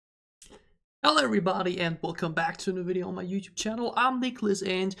Hello everybody and welcome back to another video on my YouTube channel. I'm Nicholas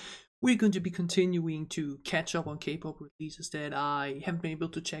and we're going to be continuing to catch up on K-pop releases that I haven't been able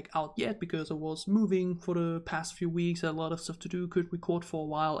to check out yet because I was moving for the past few weeks. I had a lot of stuff to do, could record for a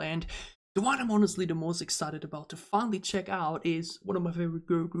while, and the one I'm honestly the most excited about to finally check out is one of my favorite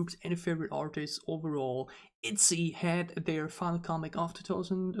girl groups and favorite artists overall. ITZY had their final comeback of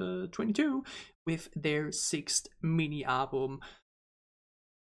 2022 with their 6th mini album.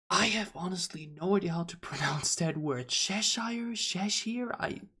 I have honestly no idea how to pronounce that word. Cheshire?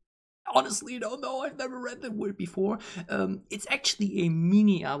 I honestly don't know. I've never read that word before. It's actually a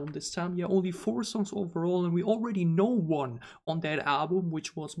mini album this time. Yeah, only 4 songs overall, and we already know one on that album,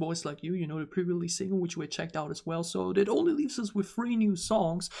 which was Boys Like You, the pre-release single, which we checked out as well. So that only leaves us with 3 new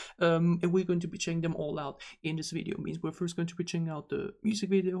songs, and we're going to be checking them all out in this video. It means we're first going to be checking out the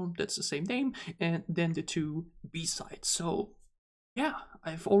music video, that's the same name, and then the 2 B-sides. So yeah,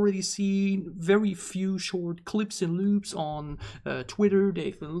 I've already seen very few short clips and loops on Twitter.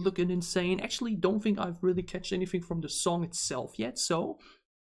 They've been looking insane. Actually, don't think I've really catch anything from the song itself yet, so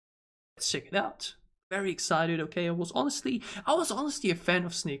let's check it out. Very excited. Okay, I was honestly a fan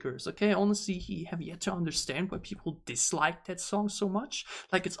of Sneakers. Okay, honestly, have yet to understand why people dislike that song so much.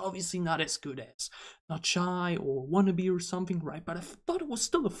 Like, it's obviously not as good as Not Shy or Wannabe or something, right? But I thought it was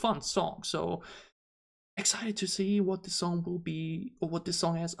still a fun song, so excited to see what the song will be, or what the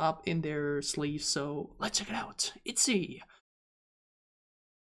song has up in their sleeves, so let's check it out. ITZY.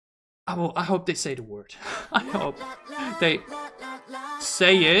 I hope they say the word. I hope they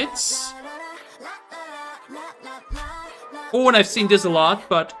say it. Oh, and I've seen this a lot,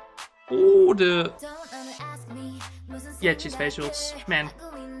 but oh, the cheese facials, man.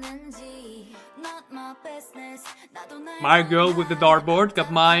 My girl with the dartboard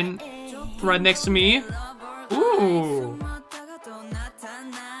got mine right next to me. Ooh,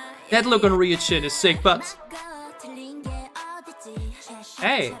 that look on Rio's chin is sick, but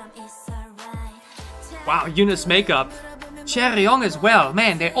hey, wow, Yuna's makeup, Cheryong as well,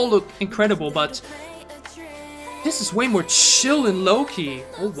 man, they all look incredible, but this is way more chill and low-key.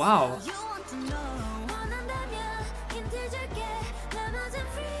 Oh wow.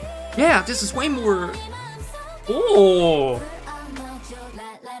 Yeah, this is way more. Oh,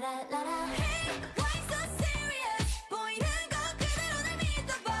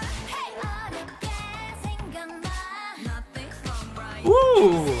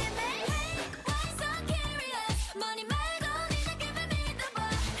 ooh.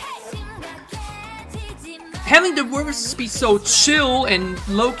 Having the verses be so chill and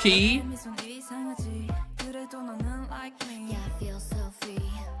low-key.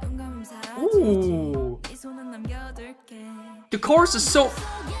 Ooh. The chorus is so.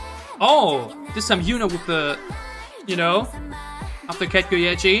 Oh, this time Yuna with the, after Cat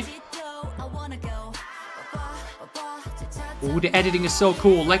Goyechi. Ooh, the editing is so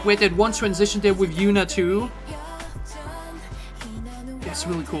cool. Like with that one transition there with Yuna too. That's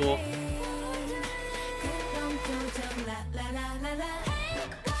really cool.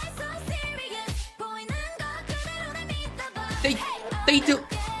 They do.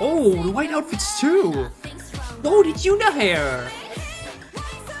 Oh, the white outfits too. Whoa, the Yuna hair.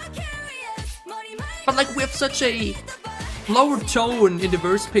 But like we have such a lower tone in the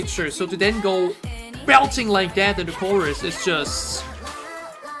verse picture, so to then go belting like that in the chorus is just.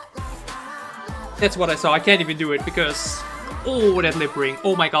 That's what I saw. I can't even do it because. Oh, that lip ring.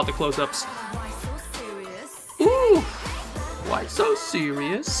 Oh my god, the close-ups. Ooh, why so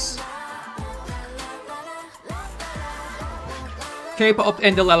serious? K-pop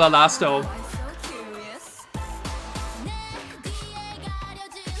and the Dalla last though.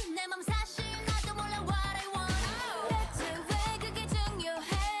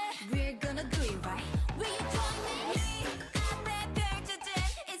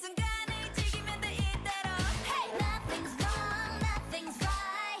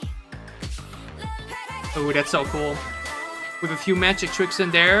 Oh, that's so cool. With a few magic tricks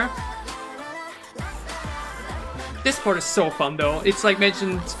in there. This part is so fun though. It's like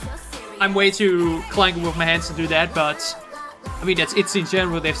mentioned, I'm way too clanky with my hands to do that, but I mean that's ITZY in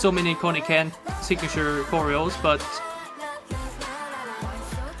general. They have so many iconic hand signature choreos, but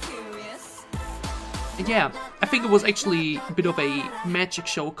yeah, I think it was actually a bit of a magic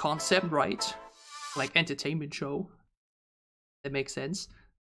show concept, right? Like entertainment show. That makes sense.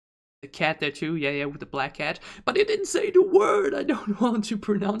 The cat there too, yeah, with the black cat. But it didn't say the word. I don't want to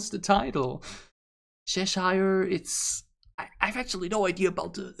pronounce the title. Cheshire. It's. I've actually no idea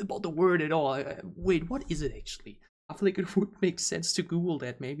about the word at all. Wait, what is it actually? I feel like it would make sense to Google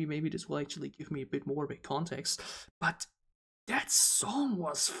that. Maybe this will actually give me a bit more of a context. But that song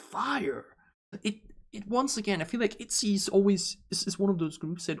was fire. it once again, I feel like ITZY is one of those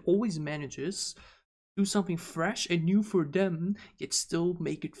groups that always manages to do something fresh and new for them, yet still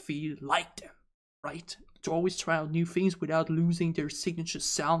make it feel like them, right? To always try out new things without losing their signature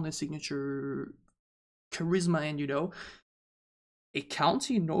sound and signature charisma. And you know, a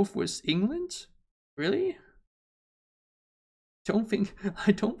county in Northwest England, really?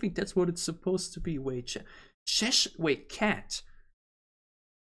 I don't think that's what it's supposed to be. Wait, wait, cat.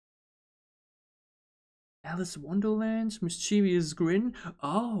 Alice Wonderland, mischievous grin.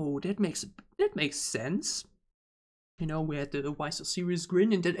 Oh, that makes sense. You know, we had the Wiser serious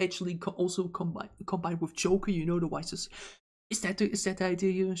grin, and that actually also combined with Joker. You know, the Wiser. Is that the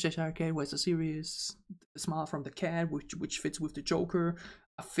idea? Cheshire cat, Wiser serious, the smile from the cat, which fits with the Joker.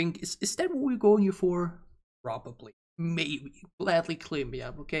 I think is that what we're going here for? Probably, maybe. Gladly claim,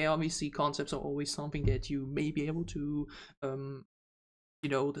 yeah. Okay, obviously concepts are always something that you may be able to you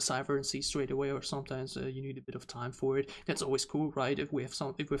know, decipher and see straight away, or sometimes you need a bit of time for it. That's always cool, right? If we have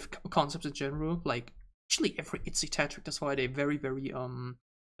concepts in general, like actually every ITZY Tetrick, that's why they very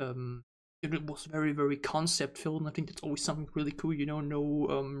it was very concept filled, and I think that's always something really cool. You know, no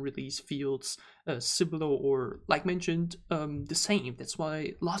release feels similar or, like mentioned, the same. That's why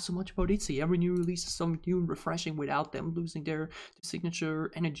I love so much about ITZY. Every new release is something new and refreshing without them losing their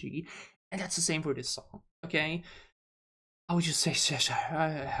signature energy, and that's the same for this song. Okay. I would just say Cheshire.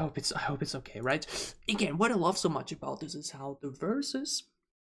 I hope it's okay, right? Again, what I love so much about this is how the verses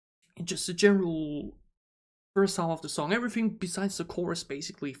and just the general first half of the song, everything besides the chorus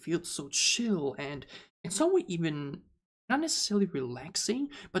basically feels so chill and in some way even not necessarily relaxing,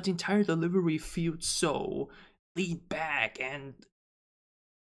 but the entire delivery feels so laid back and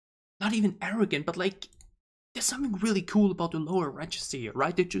not even arrogant, but like there's something really cool about the lower register here,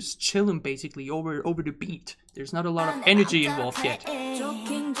 right? They're just chilling basically over the beat. There's not a lot of energy involved yet.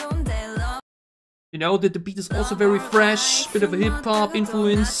 You know, that the beat is also very fresh, bit of a hip-hop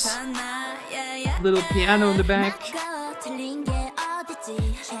influence, little piano in the back.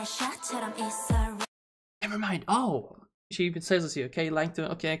 Never mind. Oh, she even says this here. Okay, like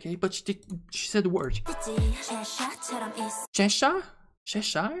the okay, but she said the word. Cheshire?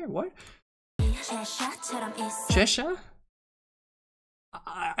 Cheshire? What? Cheshire?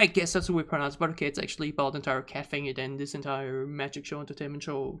 I guess that's what we pronounce, but okay, it's actually about the entire cat thing, and then this entire magic show, entertainment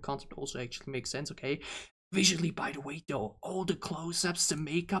show concept also actually makes sense, okay? Visually, by the way, though, all the close-ups, the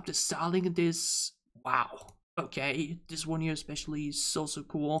makeup, the styling in this, wow. Okay, this one here especially is so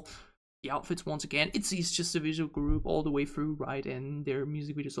cool. The outfits, once again, it's just a visual group all the way through, right? And their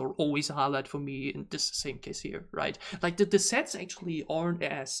music videos are always a highlight for me, and this is the same case here, right? Like, the sets actually aren't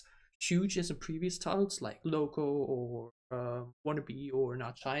as huge as in previous titles like LOCO or Wannabe or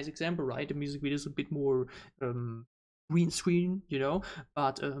Not Shy as example, right? The music video is a bit more green screen, you know,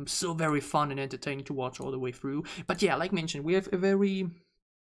 but still very fun and entertaining to watch all the way through. But yeah, like mentioned, we have a very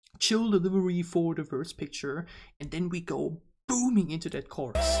chill delivery for the verse picture, and then we go booming into that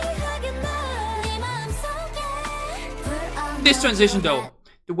chorus. This transition though,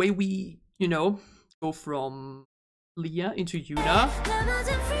 the way we, you know, go from Leah into Yuna,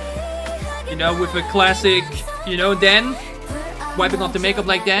 you know, with a classic, you know, then wiping off the makeup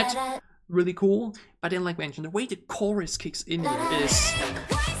like that, really cool. But then, like mentioned, the way the chorus kicks in here is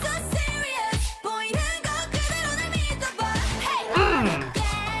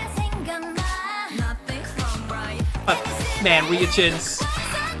man, Ryujin's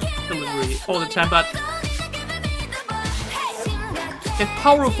delivery all the time, but the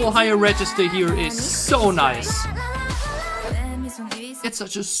powerful higher register here is so nice. It's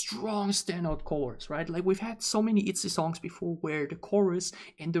such a strong standout chorus, right? Like, we've had so many ITZY songs before where the chorus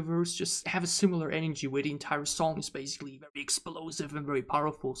and the verse just have a similar energy, where the entire song is basically very explosive and very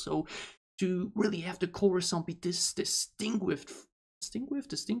powerful. So to really have the chorus sound be this distinguished,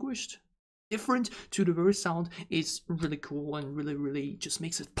 different to the verse sound is really cool and really just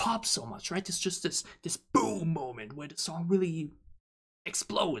makes it pop so much, right? It's just this boom moment where the song really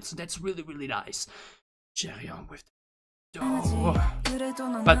explodes, and that's really nice. Carry on with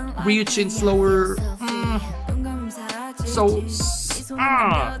but Ryujin slower,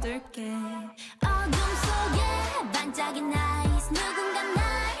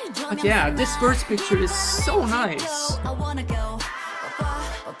 But yeah, this verse picture is so nice.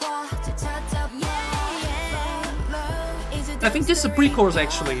 I think this is a pre-chorus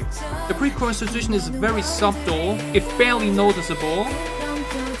actually. The pre-chorus transition is very subtle, if barely noticeable.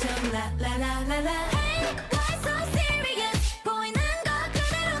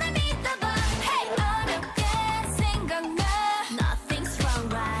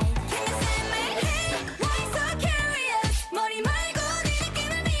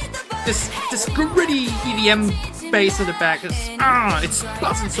 this gritty EDM bass in the back is it's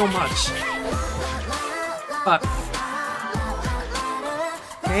buzzing so much. But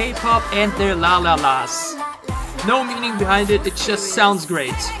K-pop and their la la las. No meaning behind it, it just sounds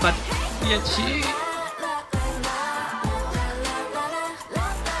great. But yeah,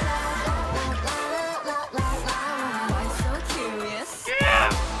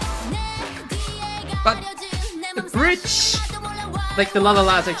 but the bridge, like the la la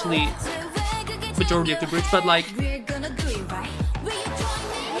la is actually majority of the bridge, but like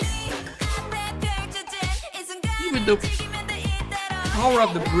even the power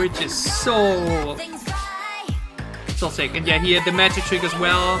of the bridge is so sick. And yeah, he had the magic trick as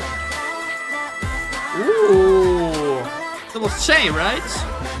well. Ooh, that was Shay, right?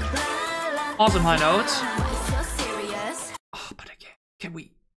 Awesome high note. Oh, but again, can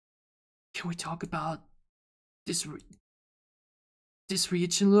we talk about this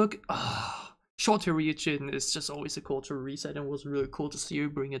reaction look? Shorter reaction is just always a cultural reset, and it was really cool to see you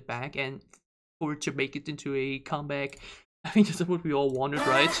bring it back and for it to make it into a comeback. I think that's what we all wanted,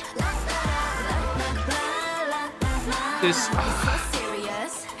 right? This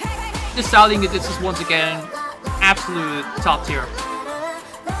styling, this is once again absolute top tier.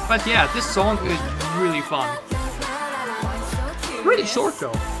 But yeah, this song is really fun. Really short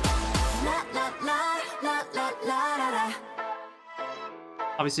though.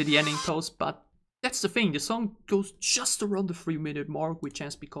 Obviously the ending post, but that's the thing. The song goes just around the 3-minute mark, which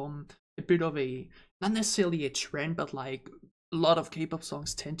has become a bit of a, not necessarily a trend, but like a lot of K-pop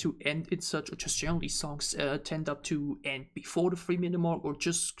songs tend to end in such, or just generally songs tend up to end before the 3-minute mark or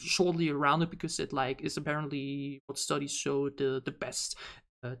just shortly around it, because it like is apparently what studies show the best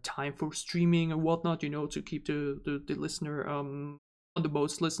time for streaming and whatnot, you know, to keep the listener on the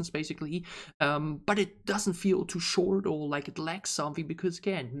most listens basically. But it doesn't feel too short or like it lacks something, because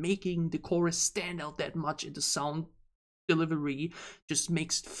again, making the chorus stand out that much in the sound delivery just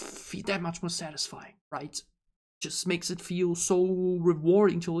makes it feel that much more satisfying, right? Just makes it feel so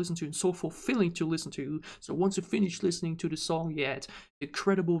rewarding to listen to and so fulfilling to listen to. So once you finish listening to the song, you had the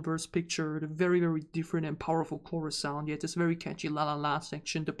credible verse picture, the very, very different and powerful chorus sound, yet this very catchy la la la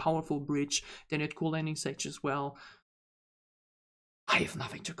section, the powerful bridge, then it cool ending section as well. I have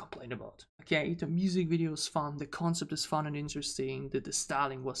nothing to complain about. Okay, the music video is fun, the concept is fun and interesting, the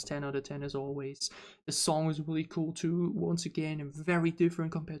styling was 10 out of 10 as always. The song was really cool too, once again, and very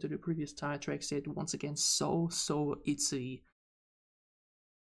different compared to the previous title tracks. Yet once again, so ITZY.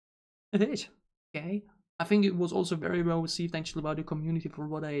 It is, okay? I think it was also very well received actually by the community for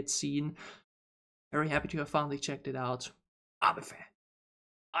what I had seen. Very happy to have finally checked it out. I'm a fan.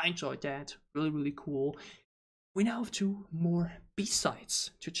 I enjoyed that, really, really cool. We now have 2 more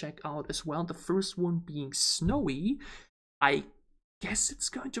B-sides to check out as well. The first one being Snowy. I guess it's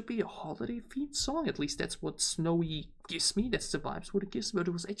going to be a holiday themed song. At least that's what Snowy gives me. That's the vibes what it gives me. But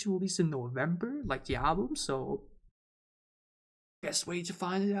it was actually released in November, like the album. So best way to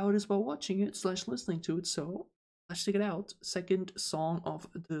find it out is by watching it / listening to it. So let's check it out. Second song of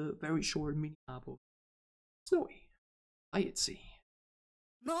the very short mini album, Snowy by ITZY.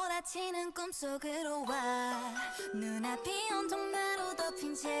 몰아치는 꿈속으로 와 눈앞이 온통 나로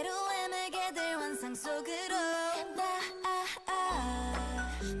덮인 채로 헤매게 될 환상 속으로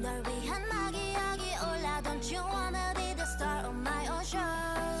널 위한 막 기억이 올라 Don't you wanna be the star of my own show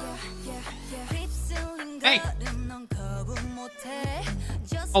Hey!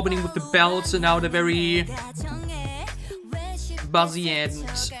 Opening with the bells and now the very buzzy and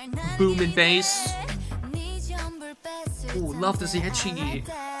booming bass. Ooh, love the Ziyech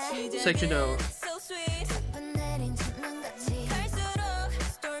section though.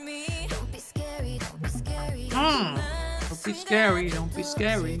 Don't be scary, don't be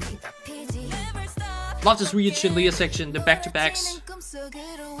scary. Love this Ziyech and Leah section, the back-to-backs.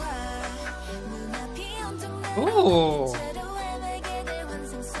 Oh,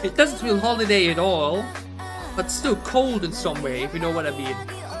 it doesn't feel holiday at all, but still cold in some way, if you know what I mean.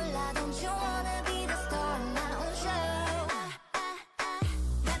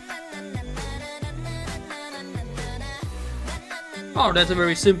 Oh, that's a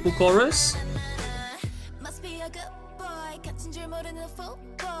very simple chorus.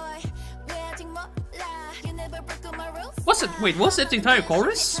 What's it? Wait, what's that the entire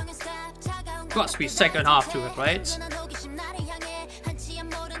chorus? Must be second half to it, right?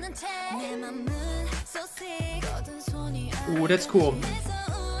 Ooh, that's cool.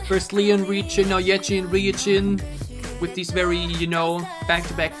 First Leon reaching, now Yechi and Ryujin with these very, you know,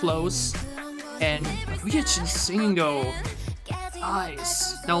 back-to-back flows. And Ryujin singing though.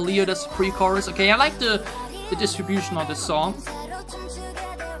 Nice. Now Leo does the pre-chorus. Okay, I like the distribution of this song.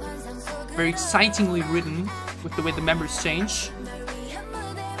 very excitingly written with the way the members change.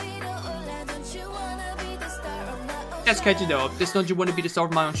 That's catchy though. This Don't You Wanna Be the Star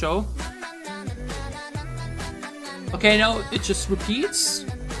of My Own Show? Okay, now it just repeats.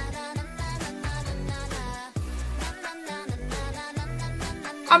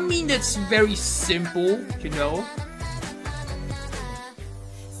 I mean, it's very simple, you know.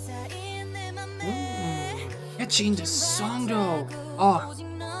 Catchy in the song though. Oh,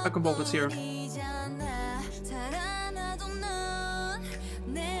 backup vocals here.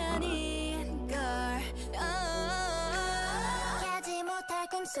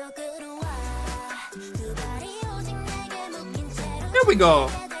 There we go.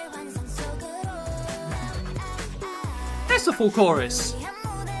 That's the full chorus.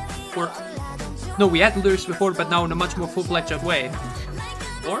 Or no, we had the lyrics before, but now in a much more full-fledged way.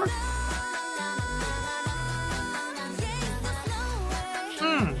 Or?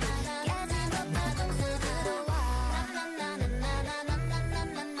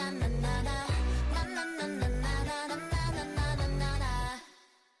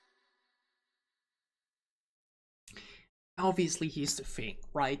 Obviously, here's the thing,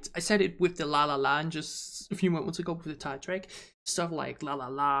 right? I said it with the La La La and just a few moments ago with the title track. Stuff like La La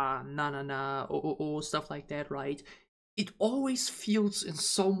La, Na Na Na, Oh Oh Oh, stuff like that, right? It always feels in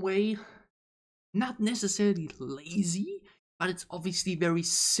some way not necessarily lazy, but it's obviously very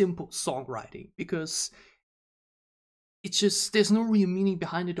simple songwriting because it's just, there's no real meaning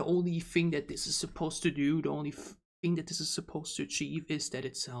behind it. The only thing that this is supposed to do, the only thing that this is supposed to achieve is that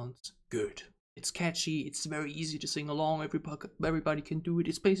it sounds good. It's catchy, it's very easy to sing along, everybody can do it.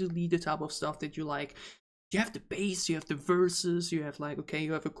 It's basically the type of stuff that you like. You have the bass, you have the verses, you have like, okay,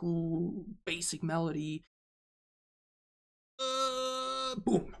 you have a cool basic melody.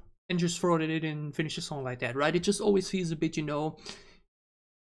 Boom. And just throw it in and finish a song like that, right? It just always feels a bit, you know,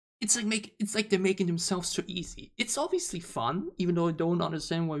 it's like they're making themselves too easy. It's obviously fun, even though I don't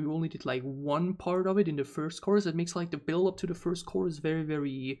understand why we only did like one part of it in the first chorus. It makes like the build up to the first chorus very,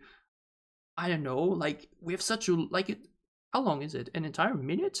 very, I don't know, like we have such a, like it, how long is it? An entire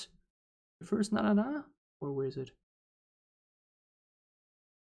minute? The first Na Na Na? Or where is it?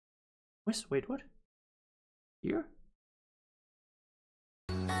 Wait, what? Here?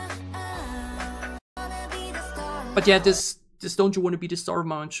 But yeah, this Don't You Wanna Be the Star of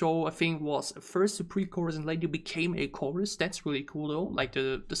My Own Show, I think, was first a pre-chorus and later became a chorus. That's really cool though. Like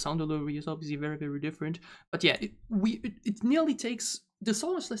the sound delivery is obviously very, very different. But yeah, it nearly takes, the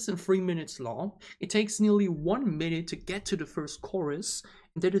song is less than 3 minutes long. It takes nearly 1 minute to get to the first chorus,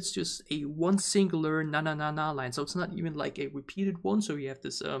 and then it's just a one singular na na na na line. So it's not even like a repeated one. So you have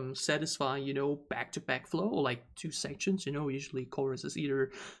this satisfying, you know, back-to-back flow, or like 2 sections. You know, usually chorus is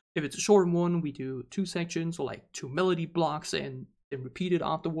either, if it's a short one, we do 2 sections, or like 2 melody blocks and then repeat it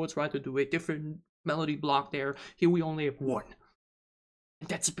afterwards, right? To do a different melody block there. Here we only have 1. And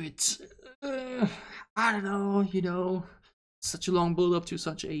that's a bit, I don't know, you know, such a long build up to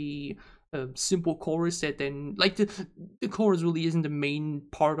such a simple chorus that then, like, the chorus really isn't the main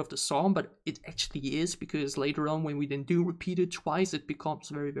part of the song, but it actually is, because later on when we then do repeat it twice, it becomes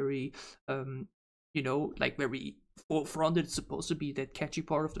very, very, you know, like very forefront. It's supposed to be that catchy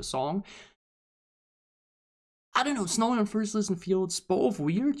part of the song. I don't know, Snowy on first listen feels both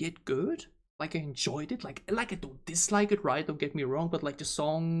weird yet good. Like, I enjoyed it, like I don't dislike it, right? Don't get me wrong, but like the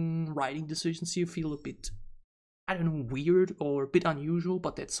songwriting decisions here feel a bit, I don't know, weird or a bit unusual,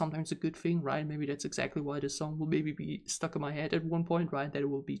 but that's sometimes a good thing, right? Maybe that's exactly why the song will maybe be stuck in my head at one point, right? That it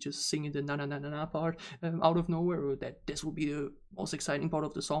will be just singing the na na na na na part out of nowhere, or that this will be the most exciting part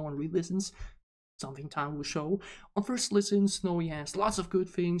of the song on re-listens. Something time will show. On first listen, Snowy has lots of good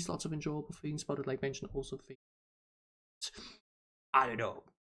things, lots of enjoyable things, but like mentioned, also things, I don't know,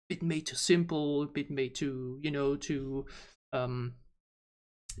 a bit made too simple, a bit made too, you know, too,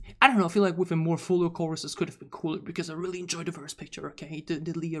 I don't know, I feel like with a more fuller chorus this could have been cooler, because I really enjoyed the verse picture, okay?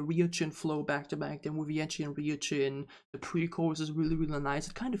 The Leah Ryujin flow back to back, then with Yechi and Ryujin, the pre-chorus is really, really nice.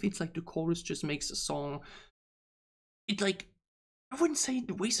 It kind of feels like the chorus just makes the song, it like, I wouldn't say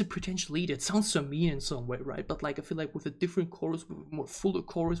it wasted potential either, it sounds so mean in some way, right? But like, I feel like with a different chorus, with a more fuller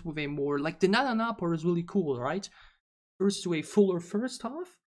chorus, with a more, like the na na na part is really cool, right? First to a fuller first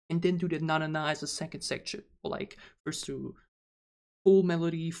half, and then do the na na na as a second section, or like first to full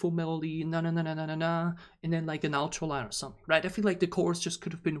melody, na na na na na na na, and then like an outro line or something, right? I feel like the chorus just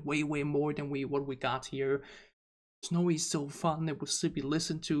could have been way, way more than what we got here. Snowy is still fun, it will still be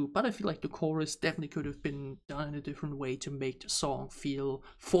listened to, but I feel like the chorus definitely could have been done in a different way to make the song feel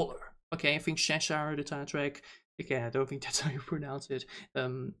fuller. Okay, I think Cheshire, the title track, again, I don't think that's how you pronounce it,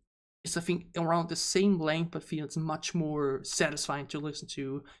 it's, I think, around the same length, but feels much more satisfying to listen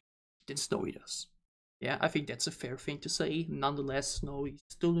to. than Snowy does. Yeah, I think that's a fair thing to say. Nonetheless, Snowy is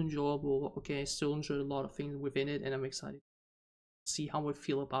still enjoyable. Okay, I still enjoy a lot of things within it, and I'm excited to see how I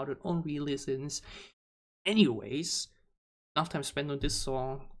feel about it on re-listens. Anyways, enough time spent on this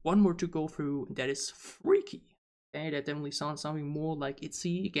song. One more to go through, that is Freaky. Okay, that definitely sounds something more like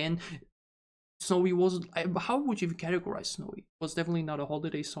ITZY. Again, Snowy wasn't. How would you categorize Snowy? It was definitely not a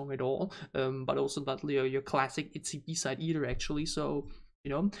holiday song at all, but also not your classic ITZY B-side either, actually. So,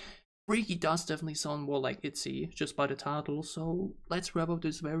 you know, Freaky does definitely sound more like ITZY just by the title. So let's wrap up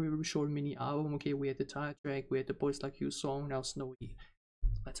this very, very short mini album. Okay, we had the title track, we had the Boys Like You song, now Snowy.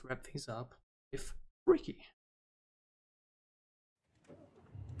 Let's wrap things up with Freaky.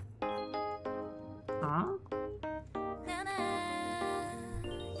 Huh?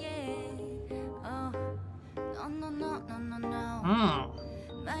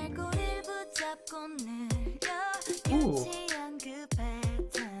 Ooh.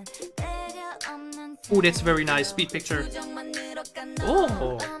 Ooh, that's very nice. Beat picture.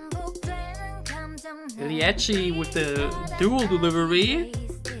 Oh! Liachi with the dual delivery.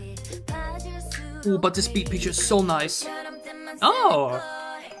 Ooh, but this beat picture is so nice. Oh!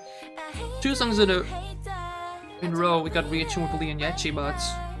 2 songs in a row, we got Liachi with Lee and Yachi, but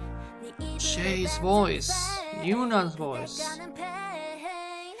Shay's voice, Yuna's voice.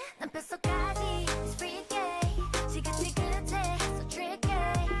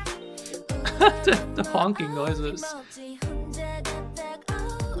 the honking noises.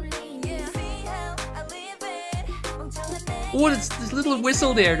 Oh, it's this little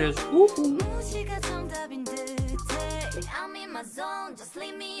whistle there. There's woo-hoo.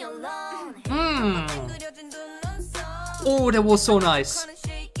 Oh, that was so nice.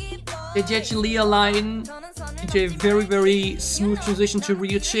 The Jeji Leah line into a very, very smooth transition to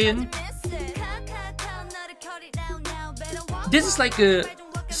Ryujin. This is like a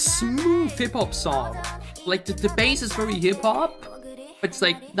smooth hip-hop song. Like the bass is very hip-hop, but it's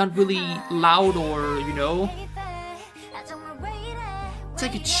like not really loud or, you know. It's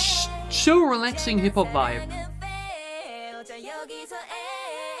like a chill, relaxing hip-hop vibe.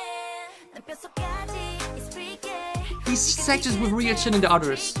 These sections with Ryujin and the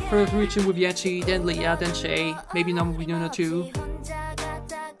others. First Ryujin with Yachi, then Leah, then Shay, maybe number with Yuna too.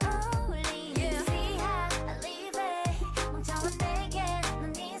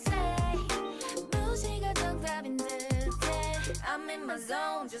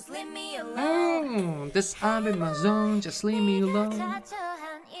 This I'm in my zone, just leave me alone.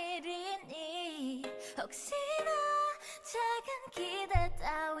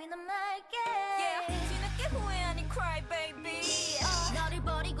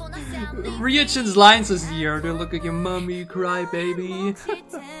 Ryujin's lines this year, they look like your mommy cry baby.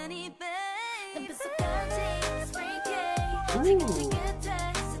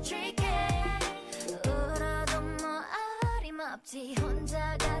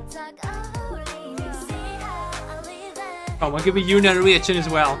 Oh, I'll give you Yuna and Ryujin as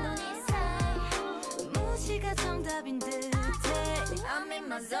well.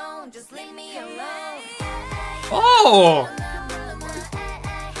 Oh!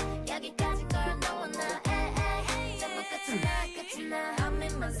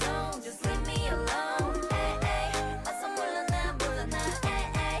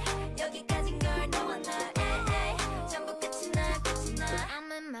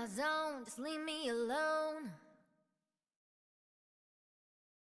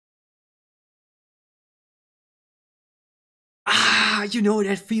 You know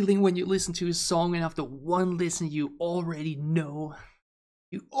that feeling when you listen to a song and after one listen you already know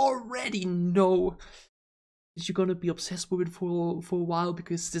that you're gonna be obsessed with it for a while,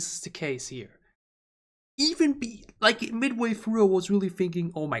 because this is the case here. Even like midway through I was really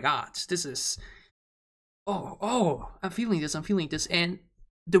thinking, oh my god, this is I'm feeling this, and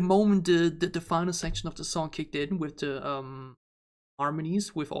the moment the final section of the song kicked in with the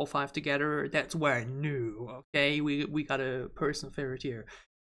harmonies with all 5 together, that's where I knew, okay, we got a personal favorite here.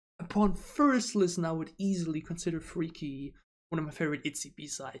 Upon first listen, I would easily consider Freaky one of my favorite ITZY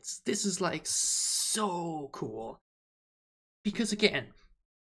B-sides. This is like so cool. Because again,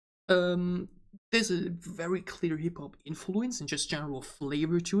 there's a very clear hip-hop influence and just general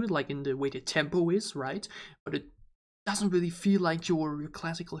flavor to it, like in the way the tempo is, right? But it doesn't really feel like your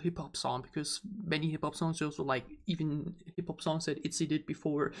classical hip-hop song, because many hip-hop songs also, like even hip-hop songs that ITZY did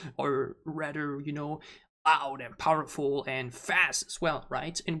before, are rather, you know, loud and powerful and fast as well,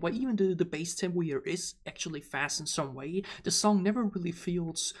 right? And while even the bass tempo here is actually fast in some way, the song never really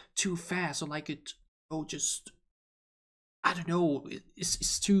feels too fast or like it just I don't know,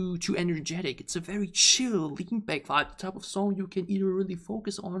 it's too energetic. It's a very chill, lean back vibe, the type of song you can either really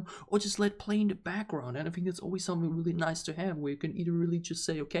focus on or just let play in the background. And I think that's always something really nice to have, where you can either really just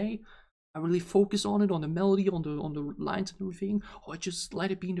say, okay, I really focus on it, on the melody, on the lines and everything, or I just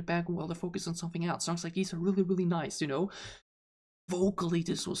let it be in the background while I focus on something else. Songs like these are really, really nice, you know? Vocally,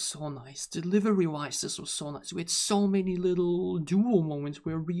 this was so nice. Delivery-wise, this was so nice. We had so many little dual moments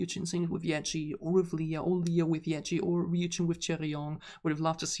where Ryujin sings with Yeji, or with Leah, or Leah with Yeji, or Ryujin with Cherryong. Would have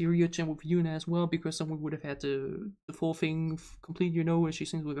loved to see Ryujin with Yuna as well, because then we would have had the full thing complete, you know, where she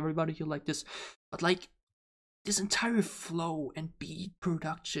sings with everybody here like this. But like, this entire flow and beat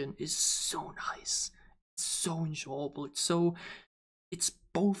production is so nice. It's so enjoyable. It's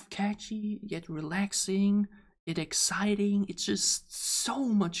both catchy, yet relaxing, yet exciting. It's just so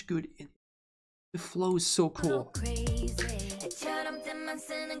much good in it. The flow is so cool.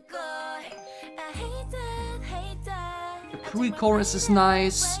 The pre-chorus is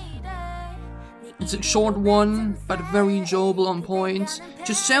nice. It's a short one, but very enjoyable on point.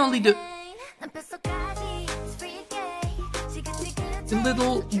 Just generally the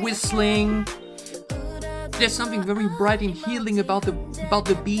little whistling. There's something very bright and healing about the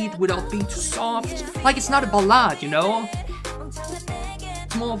beat without being too soft. Like, it's not a ballad, you know?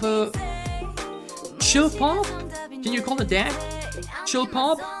 It's more of a chill pop? Can you call it that? Chill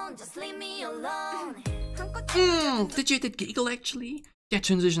pop? Did you giggle actually? That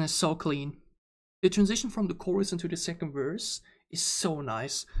transition is so clean. The transition from the chorus into the second verse is so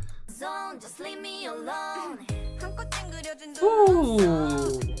nice.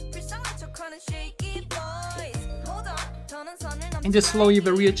 Ooh. And just slowly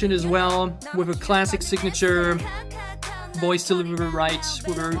Ryujin as well, with a classic signature voice delivery right,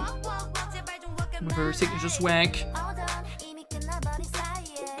 with her signature swag.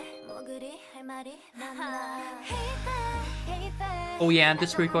 Oh yeah, and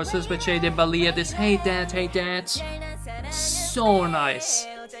this pre-chorus is with Shade and Balia, this hey that, so nice.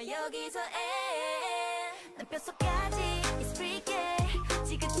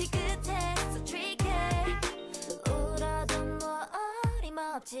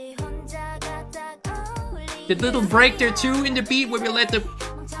 The little break there too in the beat where we let the,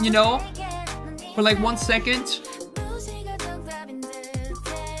 you know, for like 1 second.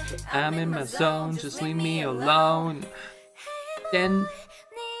 I'm in my zone, just leave me alone. Then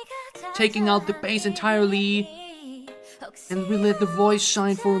taking out the bass entirely and we let the voice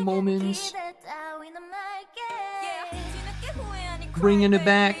shine for a moment. Bringing it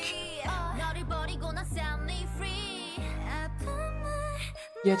back.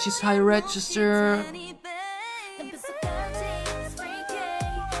 Yeah, she's high register.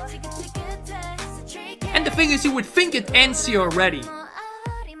 And the thing is, you would think it ends here already,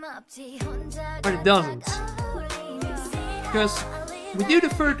 but it doesn't. Because we do the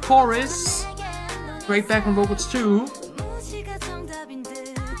third chorus, great background vocals too.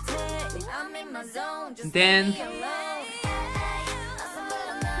 And then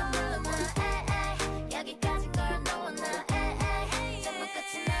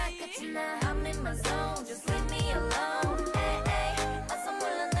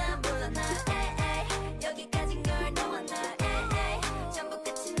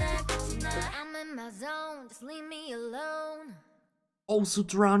also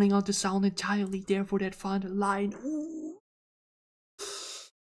drowning out the sound entirely there for that final line. Ooh.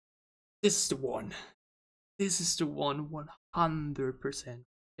 This is the one. This is the one 100%.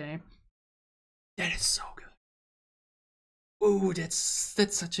 Okay? That is so good. Ooh, that's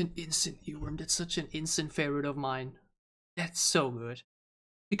such an instant earworm. That's such an instant favorite of mine. That's so good.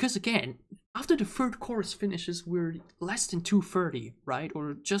 Because again, after the third chorus finishes, we're less than 2:30, right?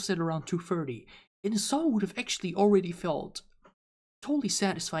 Or just at around 2:30. And the song would have actually already felt totally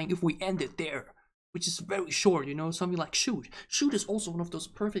satisfying if we ended there, which is very short, you know, something like Shoot. Shoot is also one of those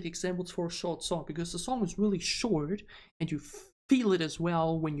perfect examples for a short song, because the song is really short, and you feel it as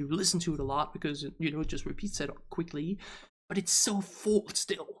well when you listen to it a lot, because, you know, it just repeats that quickly, but it's so full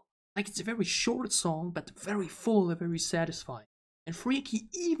still. Like, it's a very short song, but very full and very satisfying. And Freaky,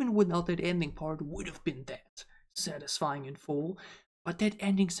 even without that ending part, would have been that satisfying and full. But that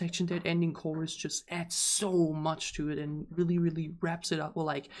ending section, that ending chorus just adds so much to it and really, really wraps it up, or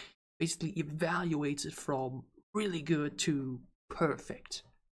like basically evaluates it from really good to perfect.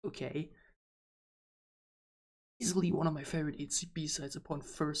 Okay? Easily one of my favorite ITZY B-sides upon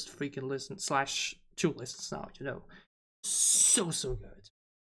first freaking listen / 2 listens now, you know. So good.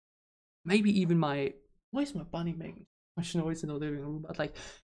 Maybe even my... Why is my bunny making so much noise in the living room? But like,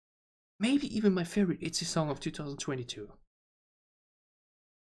 maybe even my favorite ITZY song of 2022.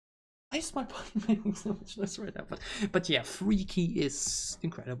 Why is my button making so much noise right now? But yeah, Freaky is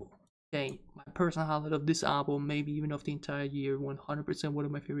incredible. Okay, my personal highlight of this album, maybe even of the entire year, 100% one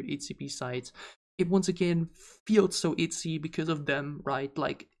of my favorite ITZY sides. It once again feels so ITZY because of them, right?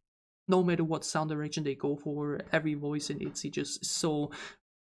 Like, no matter what sound direction they go for, every voice in ITZY just so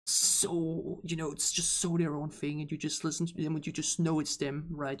you know, it's just so their own thing, and you just listen to them and you just know it's them,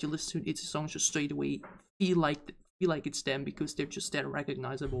 right? You listen to ITZY songs just straight away feel like it's them because they're just that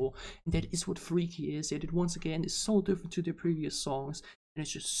recognizable, and that is what Freaky is. And it once again is so different to their previous songs, and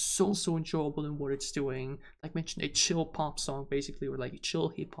it's just so enjoyable in what it's doing. Like mentioned, a chill pop song basically, or like a chill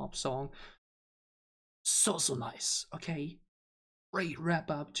hip hop song. So nice. Okay, great wrap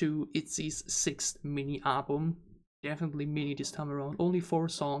up to ITZY's 6th mini album. Definitely mini this time around. Only 4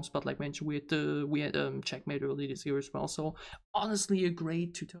 songs, but like mentioned, we had Checkmate early this year as well. So honestly, a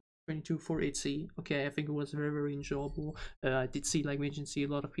great 2022 for ITZY. Okay, I think it was very enjoyable. I did see, like mentioned, a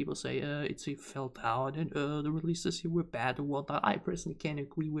lot of people say ITZY fell down and the releases here were bad or whatnot. I personally can't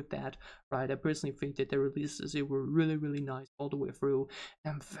agree with that. Right, I personally think that the releases here were really nice all the way through.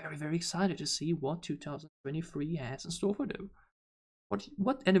 And I'm very excited to see what 2023 has in store for them.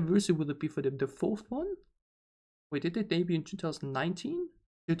 What anniversary will it be for them? The 4th one? Wait, did they debut in 2019?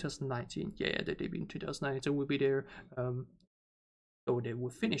 2019. Yeah, they debuted in 2019. So we'll be there. Oh, they will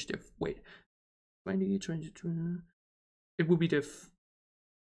finish their. Wait, 2022. It will be the.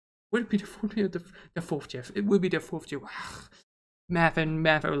 Will it be the 4th year? The 4th year. It will be the 4th year. Math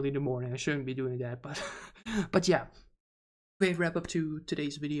early in the morning. I shouldn't be doing that, but yeah. Great wrap up to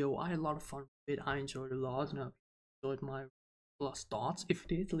today's video. I had a lot of fun with it. I enjoyed it a lot, and I enjoyed my plus thoughts. If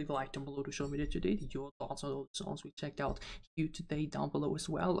you did, leave a like down below to show me that you did. Your thoughts on all the songs we checked out here today down below as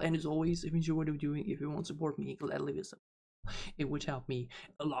well. And as always, if you enjoy what I'm doing, if you want to support me, gladly leave it would help me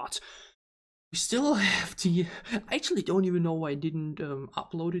a lot. We still have the. I actually don't even know why I didn't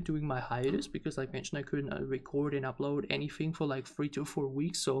upload it during my hiatus, because like mentioned, I couldn't record and upload anything for like 3 to 4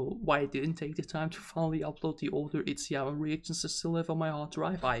 weeks. So why I didn't take the time to finally upload the older ITZY album reactions I still have on my hard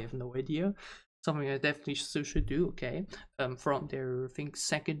drive, I have no idea. Something I definitely still should do. Okay, from their, I think,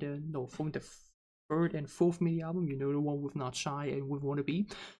 from the 3rd and 4th mini album, you know, the one with Not Shy and with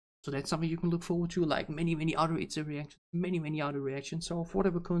Wannabe. So that's something you can look forward to, like many other ITZY reactions, many other reactions. So for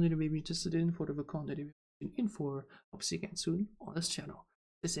whatever content you may be interested in, for whatever content you may be in for, I'll see you again soon on this channel.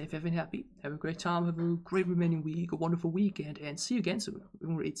 Stay safe, have happy, have a great time, have a great remaining week, a wonderful weekend, and see you again soon with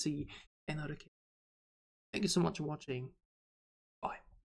more ITZY and other. Thank you so much for watching.